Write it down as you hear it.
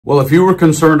Well, if you were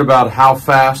concerned about how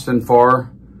fast and far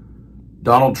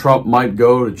Donald Trump might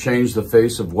go to change the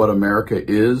face of what America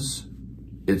is,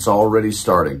 it's already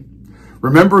starting.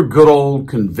 Remember good old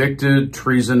convicted,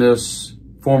 treasonous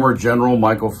former General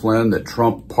Michael Flynn that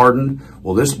Trump pardoned?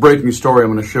 Well, this breaking story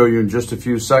I'm going to show you in just a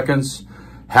few seconds,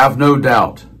 have no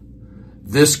doubt,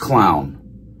 this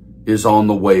clown is on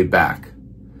the way back.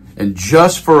 And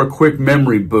just for a quick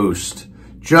memory boost,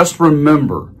 just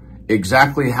remember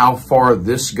exactly how far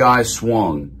this guy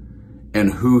swung and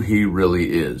who he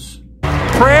really is.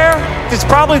 Prayer is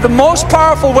probably the most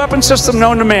powerful weapon system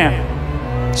known to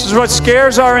man. This is what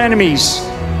scares our enemies.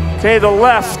 Okay, the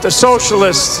left, the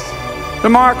socialists, the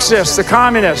Marxists, the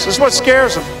communists. This is what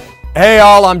scares them. Hey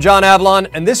all, I'm John Avlon,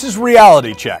 and this is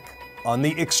Reality Check on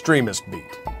the Extremist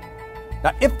Beat.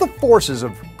 Now, if the forces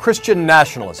of Christian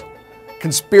nationalism,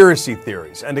 conspiracy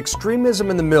theories, and extremism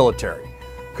in the military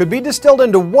could be distilled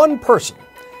into one person,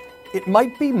 it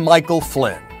might be Michael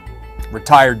Flynn,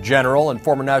 retired general and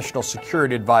former national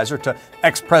security advisor to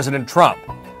ex-President Trump,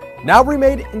 now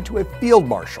remade into a field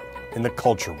marshal in the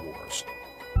culture wars.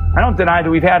 I don't deny that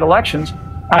we've had elections.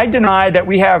 I deny that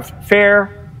we have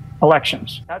fair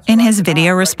elections. In his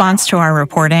video response to our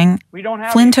reporting,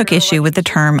 Flynn took issue with the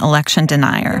term election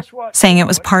denier, saying it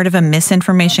was part of a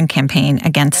misinformation campaign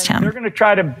against him. They're going to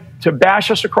try to bash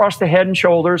us across the head and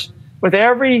shoulders with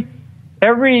every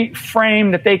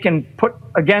frame that they can put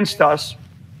against us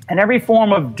and every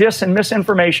form of dis and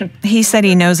misinformation. He said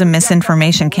he knows a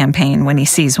misinformation campaign when he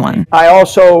sees one. I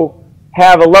also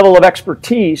have a level of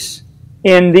expertise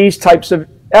in these types of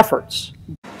efforts.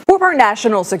 Former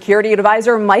National Security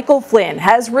Advisor Michael Flynn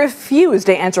has refused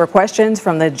to answer questions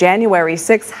from the January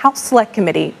 6th House Select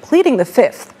Committee, pleading the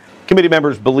Fifth. Committee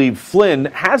members believe Flynn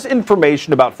has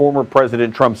information about former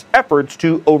President Trump's efforts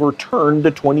to overturn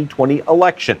the 2020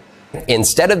 election.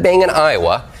 Instead of being in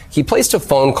Iowa, he placed a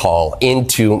phone call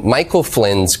into Michael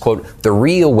Flynn's, quote, the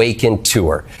Reawaken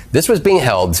Tour. This was being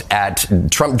held at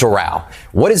Trump Doral.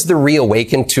 What is the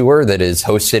Reawaken Tour that is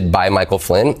hosted by Michael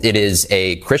Flynn? It is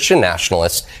a Christian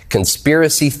nationalist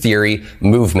conspiracy theory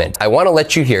movement. I want to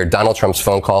let you hear Donald Trump's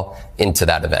phone call into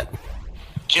that event.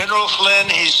 General Flynn,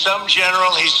 he's some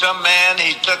general, he's some man.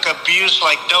 He took abuse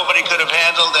like nobody could have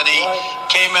handled, and he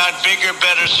came out bigger,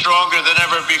 better, stronger than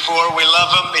ever before. We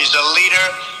love him. He's a leader.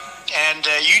 And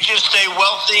you just stay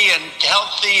wealthy and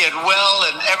healthy and well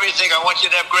and everything. I want you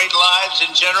to have great lives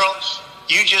in general.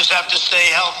 You just have to stay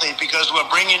healthy because we're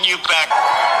bringing you back.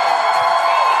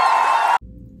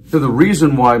 So the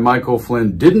reason why Michael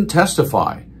Flynn didn't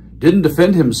testify, didn't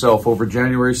defend himself over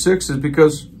January 6th is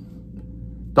because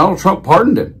Donald Trump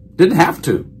pardoned him. Didn't have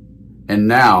to. And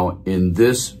now, in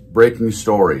this breaking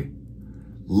story,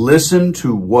 listen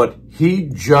to what he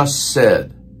just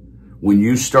said when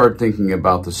you start thinking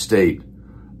about the state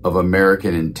of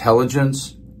American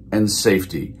intelligence and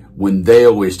safety, when they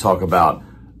always talk about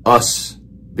us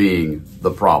being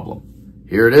the problem.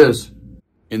 Here it is.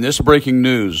 In this breaking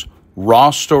news, Raw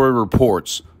Story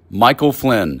reports Michael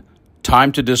Flynn,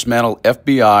 time to dismantle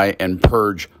FBI and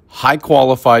purge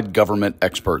high-qualified government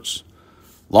experts.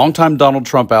 Longtime Donald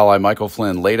Trump ally Michael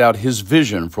Flynn laid out his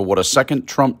vision for what a second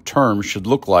Trump term should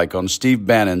look like on Steve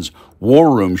Bannon's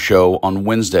War Room show on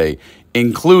Wednesday,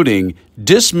 including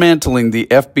dismantling the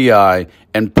FBI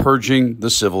and purging the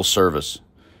civil service.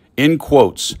 In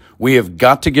quotes, "We have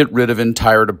got to get rid of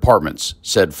entire departments,"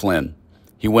 said Flynn.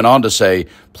 He went on to say,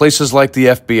 places like the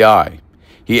FBI.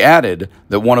 He added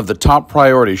that one of the top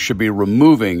priorities should be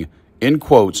removing, in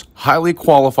quotes, highly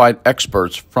qualified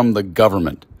experts from the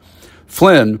government.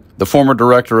 Flynn, the former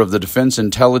director of the Defense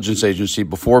Intelligence Agency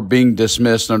before being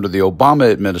dismissed under the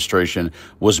Obama administration,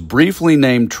 was briefly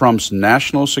named Trump's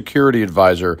national security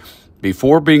advisor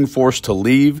before being forced to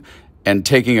leave and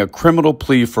taking a criminal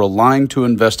plea for lying to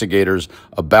investigators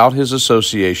about his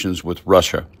associations with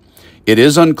Russia. It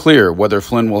is unclear whether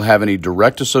Flynn will have any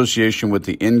direct association with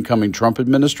the incoming Trump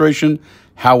administration.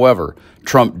 However,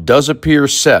 Trump does appear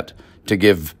set to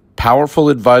give powerful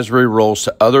advisory roles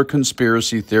to other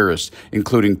conspiracy theorists,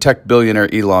 including tech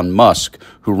billionaire Elon Musk,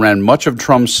 who ran much of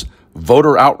Trump's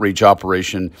voter outreach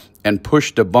operation and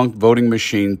pushed debunked voting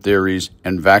machine theories,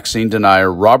 and vaccine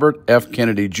denier Robert F.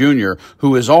 Kennedy Jr.,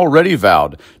 who has already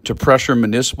vowed to pressure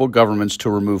municipal governments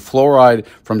to remove fluoride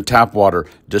from tap water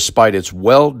despite its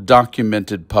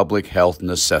well-documented public health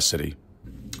necessity.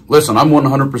 Listen, I'm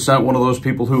 100% one of those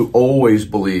people who always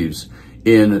believes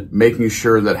in making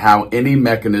sure that how any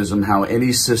mechanism, how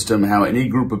any system, how any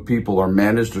group of people are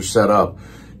managed or set up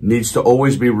needs to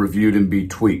always be reviewed and be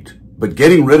tweaked. But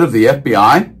getting rid of the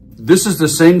FBI, this is the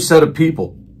same set of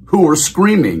people who were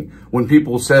screaming when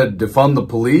people said defund the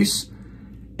police.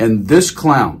 And this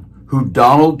clown who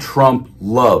Donald Trump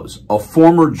loves, a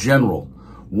former general,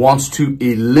 wants to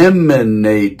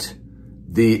eliminate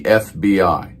the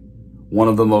FBI, one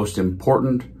of the most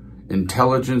important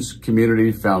intelligence community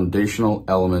foundational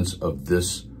elements of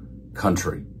this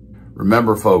country.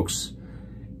 Remember, folks,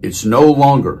 it's no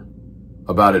longer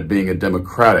about it being a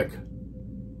democratic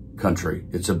country.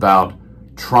 It's about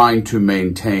trying to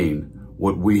maintain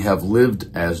what we have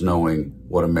lived as knowing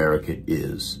what America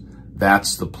is.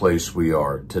 That's the place we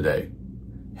are today.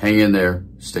 Hang in there.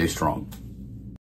 Stay strong.